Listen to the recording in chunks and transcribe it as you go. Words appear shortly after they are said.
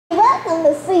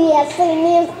Welcome to CSC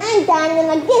News. I'm Don, and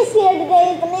my guest here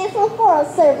today is the National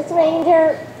Forest Service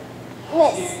Ranger,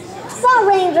 Miss. So,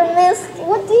 Ranger Miss,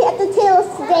 what do you have to tell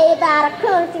us today about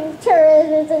occurring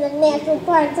tourism in the national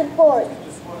parks and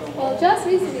forests? Well, just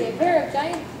recently, a pair of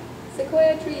giant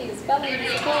sequoia trees fell in the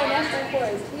Sequoia National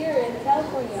Forest here in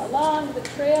California along the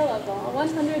trail of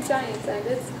 100 giants, and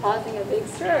it's causing a big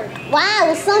stir. Wow,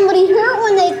 was somebody hurt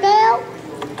when they fell?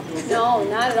 No,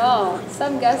 not at all.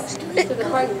 Some guests to the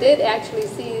park did actually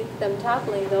see them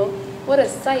toppling, though. What a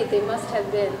sight they must have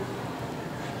been.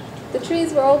 The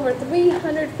trees were over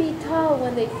 300 feet tall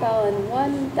when they fell and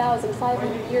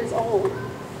 1,500 years old.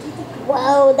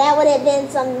 Whoa, that would have been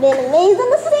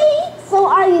amazing to see. So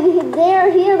are you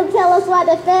here to tell us why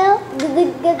they fell? Did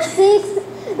they get sick?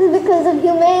 Is it because of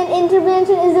human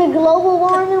intervention? Is it global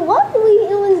warming? What do we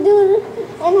humans do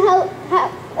and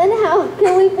how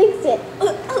can we fix it?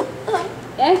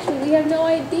 Actually, we have no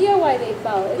idea why they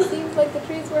fell. It seems like the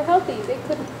trees were healthy. They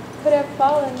could have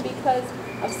fallen because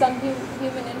of some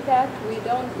human impact we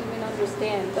don't even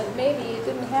understand. But maybe it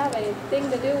didn't have anything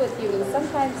to do with humans.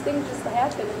 Sometimes things just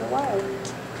happen in the wild.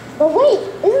 But wait,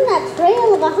 isn't that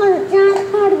trail of 100 giants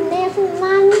part of the National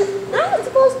Monument? Aren't we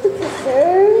supposed to be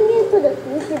preserving it for the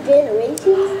future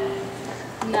generations?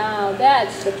 Now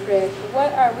that's the trick.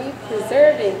 What are we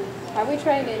preserving? Are we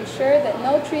trying to ensure that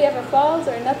no tree ever falls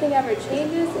or nothing ever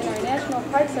changes in our national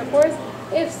parks or forests?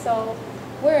 If so,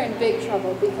 we're in big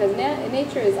trouble because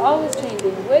nature is always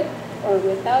changing with or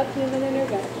without human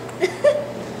intervention.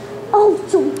 Oh,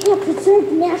 so we can't preserve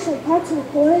the national parks and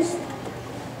forests?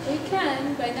 We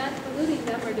can by not polluting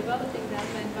them or developing them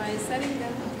and by setting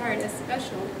them apart as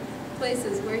special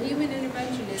places where human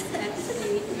intervention is at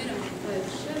a minimum. But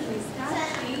should we stop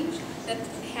change that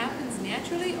happens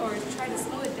naturally or try to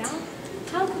slow it down?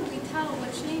 How can we tell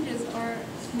what changes are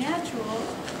natural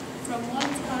from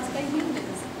ones caused by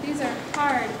humans? These are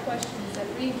hard questions that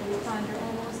rangers ponder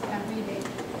almost every day.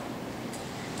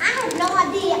 I have no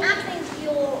idea. I think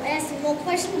you're asking more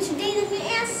questions today than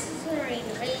you're answering,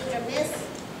 Ranger Miss.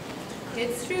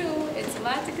 It's true. It's a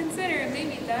lot to consider.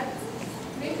 Maybe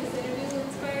this interview will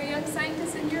inspire young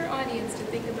scientists in your audience to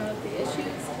think about the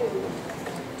issues too.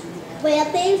 Well,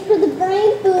 thanks for the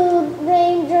brain food,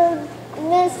 Ranger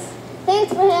Miss.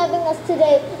 Thanks for having us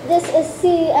today. This is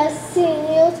CSC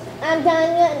News. I'm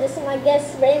Danya, and this is my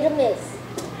guest, Ranger Miss.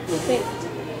 Okay.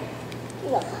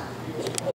 You're welcome.